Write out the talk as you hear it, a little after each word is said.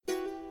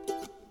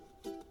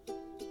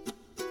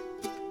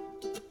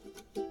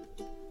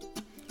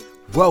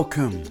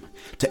Welcome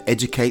to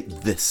Educate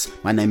This.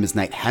 My name is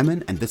Nate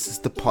Hammond, and this is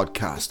the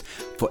podcast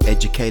for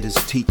educators,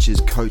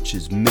 teachers,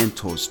 coaches,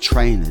 mentors,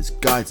 trainers,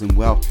 guides,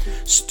 and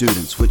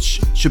students,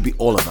 which should be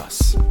all of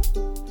us.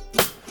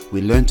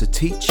 We learn to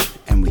teach,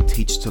 and we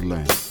teach to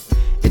learn.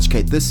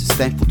 Educate This is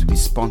thankful to be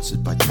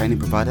sponsored by training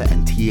provider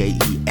and TAE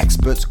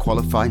experts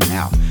Qualify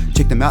Now.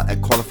 Check them out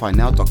at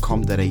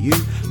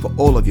qualifynow.com.au for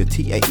all of your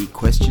TAE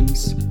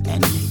questions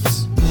and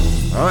needs.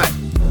 All right,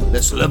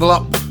 let's level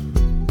up.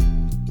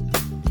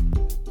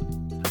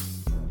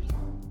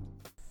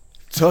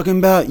 Talking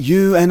about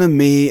you and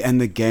me and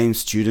the game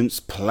students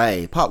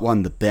play. Part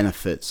 1, the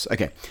benefits.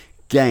 Okay,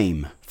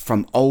 game,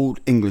 from Old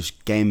English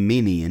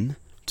gamenian,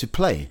 to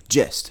play,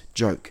 jest,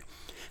 joke.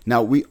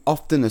 Now, we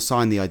often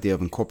assign the idea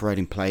of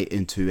incorporating play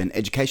into an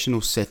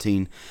educational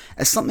setting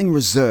as something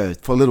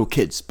reserved for little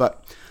kids,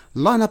 but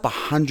line up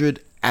 100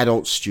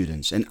 adult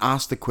students and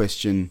ask the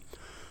question,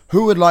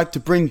 who would like to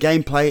bring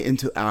gameplay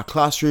into our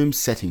classroom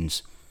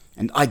settings?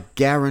 And I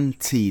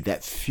guarantee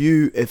that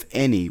few, if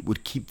any,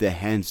 would keep their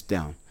hands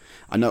down.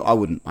 I know I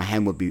wouldn't. My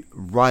hand would be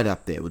right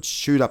up there. It would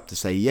shoot up to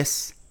say,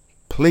 yes,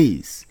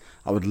 please.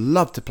 I would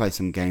love to play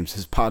some games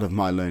as part of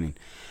my learning.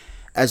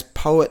 As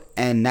poet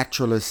and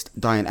naturalist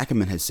Diane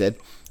Ackerman has said,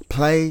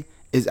 play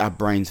is our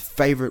brain's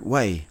favorite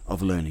way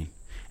of learning.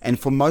 And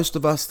for most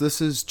of us,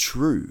 this is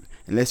true.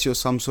 Unless you're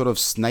some sort of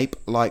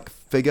Snape-like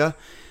figure,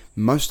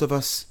 most of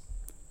us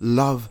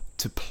love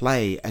to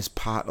play as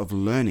part of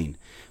learning.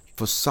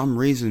 For some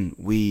reason,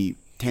 we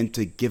tend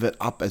to give it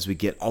up as we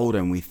get older,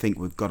 and we think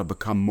we've got to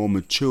become more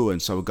mature, and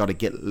so we've got to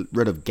get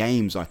rid of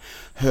games. I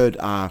heard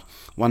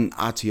one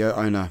RTO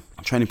owner,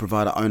 training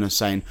provider owner,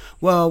 saying,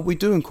 well, we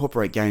do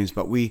incorporate games,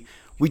 but we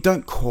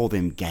don't call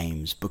them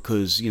games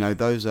because, you know,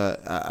 those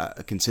are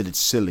considered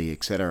silly,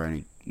 etc. And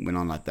it went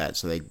on like that,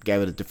 so they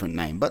gave it a different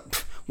name.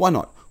 But why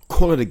not?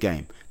 Call it a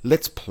game.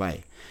 Let's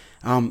play.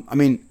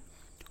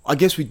 I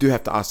guess we do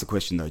have to ask the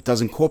question, though. Does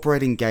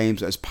incorporating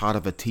games as part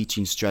of a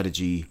teaching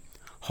strategy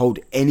hold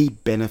any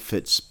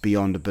benefits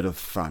beyond a bit of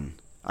fun?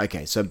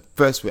 Okay, so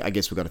first, I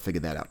guess we've got to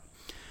figure that out.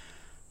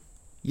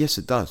 Yes,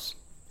 it does.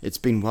 It's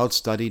been well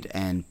studied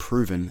and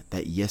proven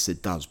that yes,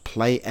 it does.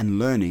 Play and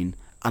learning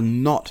are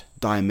not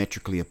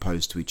diametrically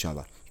opposed to each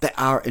other. They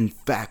are, in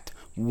fact,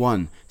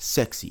 one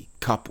sexy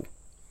couple.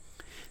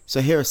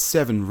 So here are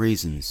 7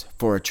 reasons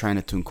for a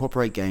trainer to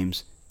incorporate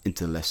games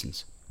into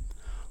lessons.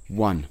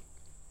 1.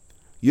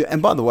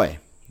 And by the way,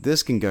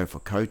 this can go for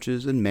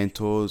coaches and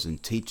mentors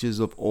and teachers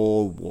of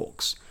all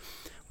walks.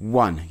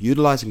 1.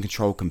 Utilize and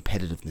control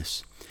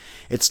competitiveness.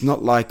 It's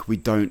not like we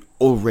don't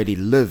already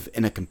live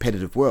in a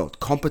competitive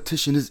world.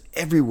 Competition is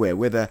everywhere,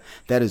 whether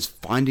that is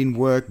finding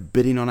work,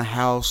 bidding on a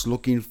house,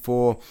 looking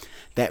for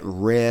that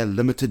rare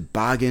limited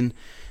bargain.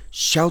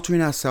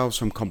 Sheltering ourselves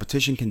from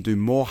competition can do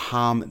more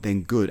harm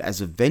than good,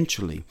 as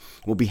eventually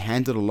we'll be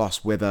handed a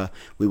loss whether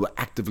we were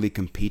actively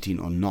competing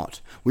or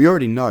not. We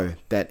already know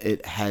that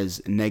it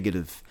has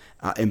negative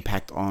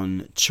impact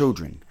on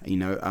children.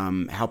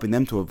 Helping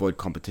them to avoid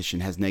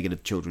competition has negative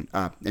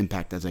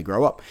impact as they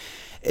grow up.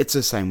 It's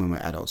the same when we're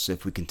adults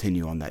if we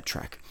continue on that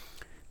track.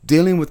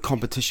 Dealing with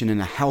competition in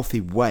a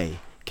healthy way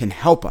can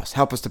help us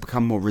to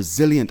become more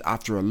resilient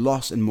after a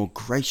loss and more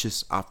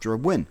gracious after a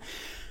win.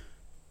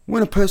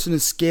 When a person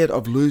is scared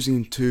of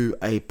losing to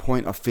a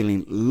point of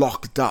feeling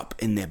locked up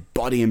in their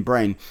body and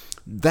brain,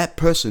 that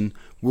person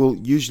will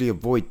usually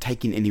avoid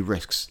taking any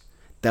risks.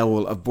 They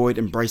will avoid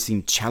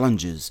embracing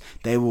challenges.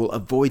 They will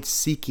avoid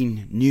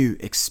seeking new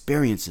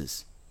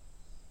experiences.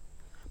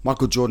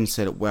 Michael Jordan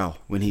said it well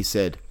when he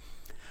said,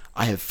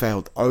 I have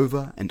failed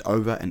over and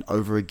over and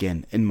over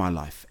again in my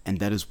life, and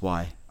that is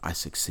why I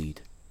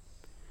succeed.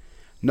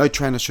 No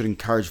trainer should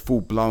encourage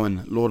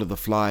full-blown Lord of the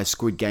Flies,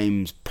 Squid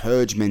Games,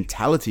 purge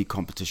mentality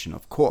competition.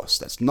 Of course,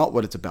 that's not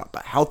what it's about,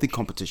 but healthy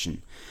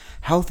competition.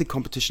 Healthy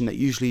competition that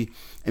usually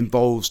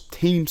involves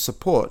team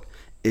support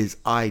is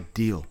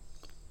ideal.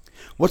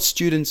 What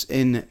students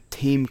in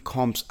team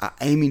comps are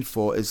aiming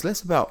for is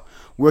less about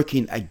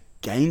working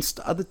against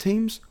other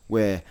teams,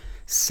 where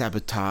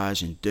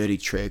sabotage and dirty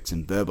tricks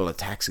and verbal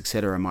attacks,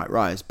 etc. might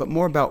rise, but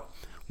more about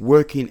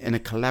working in a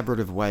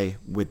collaborative way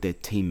with their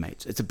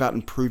teammates. It's about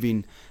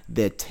improving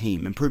their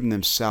team, improving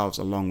themselves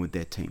along with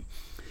their team.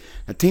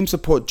 Now, team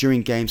support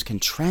during games can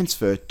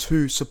transfer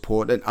to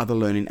support and other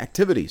learning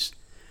activities.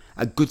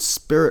 A good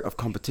spirit of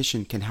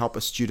competition can help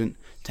a student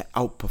to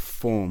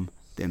outperform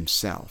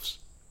themselves.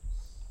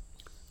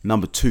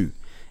 Number 2,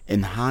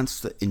 enhance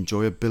the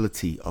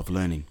enjoyability of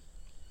learning.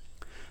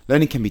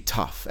 Learning can be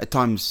tough, at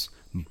times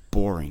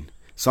boring,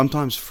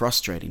 sometimes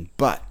frustrating,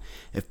 but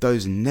if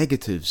those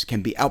negatives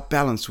can be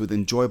outbalanced with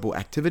enjoyable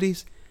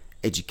activities,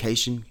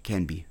 education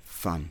can be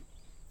fun.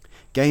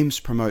 Games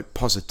promote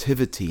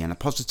positivity, and a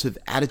positive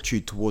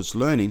attitude towards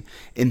learning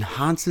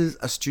enhances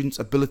a student's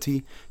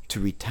ability to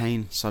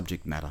retain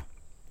subject matter.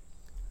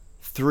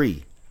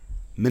 3.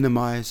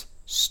 Minimize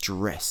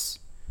stress.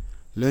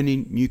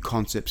 Learning new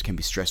concepts can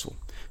be stressful.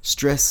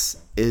 Stress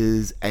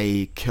is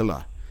a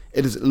killer.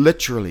 It is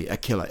literally a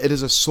killer. It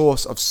is a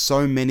source of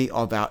so many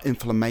of our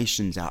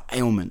inflammations, our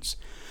ailments.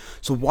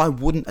 So why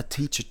wouldn't a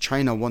teacher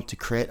trainer want to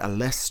create a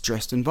less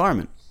stressed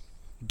environment?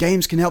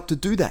 Games can help to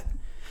do that.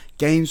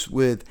 Games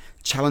with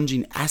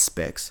challenging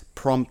aspects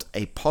prompt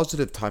a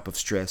positive type of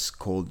stress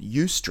called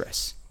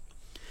Eustress.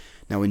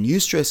 Now, when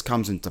Eustress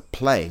comes into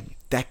play,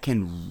 that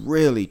can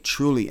really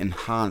truly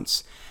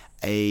enhance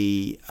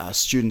a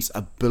student's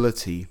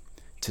ability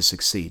to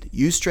succeed.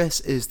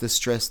 Eustress is the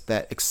stress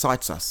that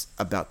excites us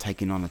about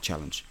taking on a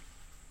challenge.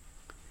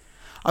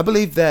 I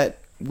believe that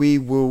we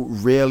will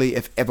rarely,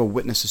 if ever,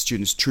 witness a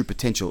student's true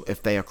potential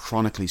if they are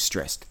chronically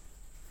stressed.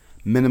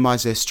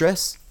 Minimize their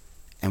stress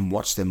and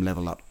watch them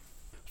level up.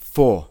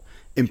 4.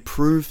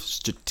 Improve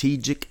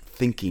strategic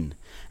thinking.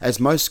 As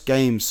most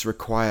games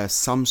require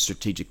some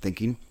strategic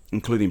thinking,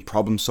 including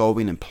problem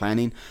solving and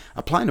planning,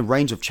 applying a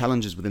range of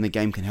challenges within a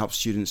game can help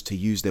students to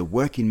use their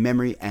working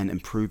memory and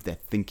improve their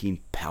thinking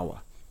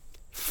power.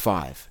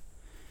 5.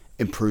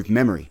 Improve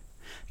memory.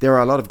 There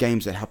are a lot of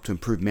games that help to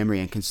improve memory,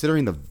 and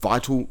considering the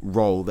vital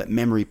role that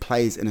memory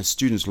plays in a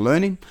student's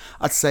learning,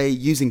 I'd say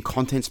using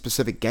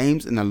content-specific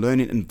games in a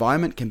learning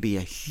environment can be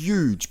a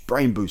huge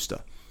brain booster.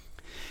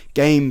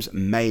 Games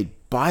made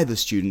by the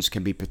students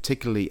can be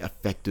particularly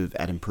effective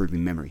at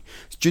improving memory.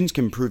 Students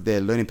can improve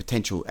their learning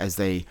potential as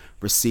they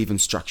receive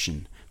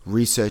instruction,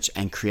 research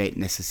and create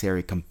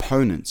necessary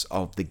components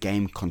of the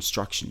game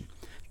construction,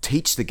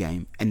 teach the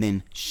game, and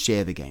then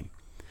share the game.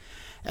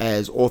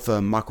 As author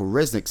Michael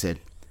Resnick said,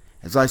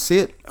 "As I see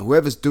it,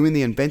 whoever's doing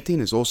the inventing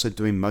is also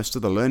doing most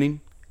of the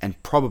learning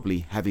and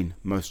probably having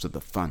most of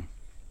the fun."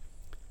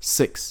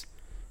 6.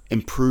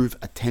 Improve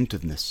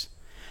attentiveness.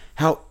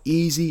 How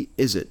easy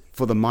is it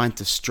for the mind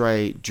to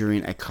stray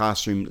during a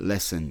classroom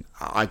lesson?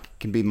 I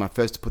can be my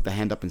first to put the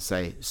hand up and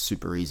say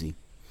super easy.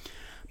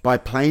 By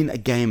playing a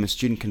game, a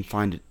student can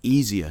find it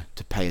easier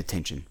to pay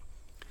attention.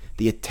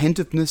 The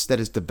attentiveness that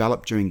is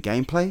developed during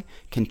gameplay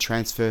can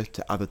transfer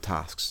to other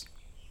tasks.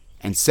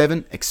 And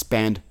 7.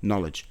 Expand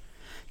knowledge.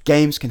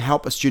 Games can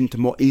help a student to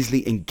more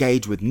easily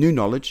engage with new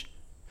knowledge,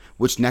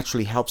 which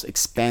naturally helps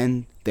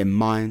expand their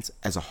minds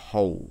as a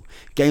whole.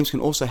 Games can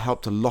also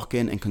help to lock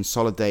in and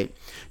consolidate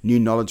new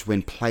knowledge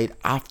when played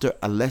after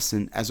a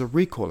lesson as a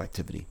recall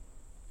activity.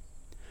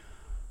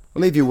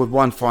 I'll leave you with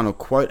one final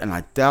quote, and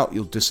I doubt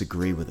you'll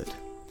disagree with it.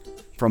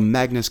 From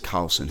Magnus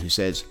Carlsen, who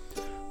says,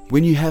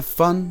 "When you have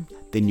fun,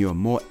 then you're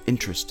more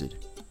interested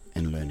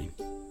in learning."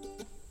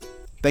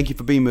 Thank you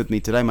for being with me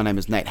today. My name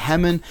is Nate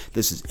Hammond.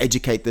 This is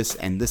Educate This,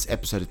 and this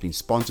episode has been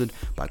sponsored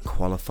by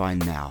Qualify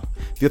Now.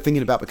 If you're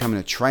thinking about becoming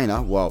a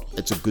trainer, well,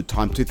 it's a good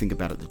time to think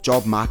about it. The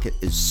job market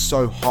is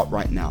so hot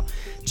right now.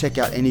 Check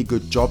out any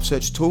good job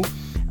search tool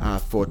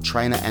for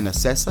trainer and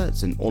assessor.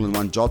 It's an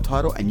all-in-one job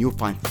title, and you'll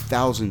find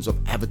thousands of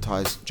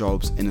advertised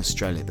jobs in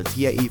Australia. The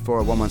TAE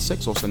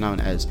 40116, also known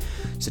as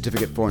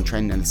Certificate for in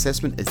Training and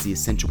Assessment, is the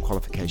essential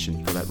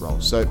qualification for that role.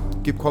 So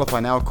give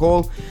Qualify Now a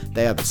call.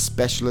 They are the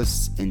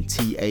specialists in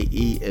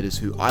TAE. It is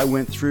who I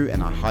went through,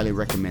 and I highly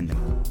recommend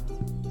them.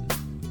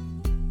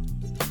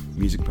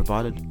 Music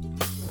provided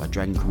by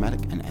Dragon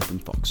Chromatic and Anthem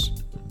Fox.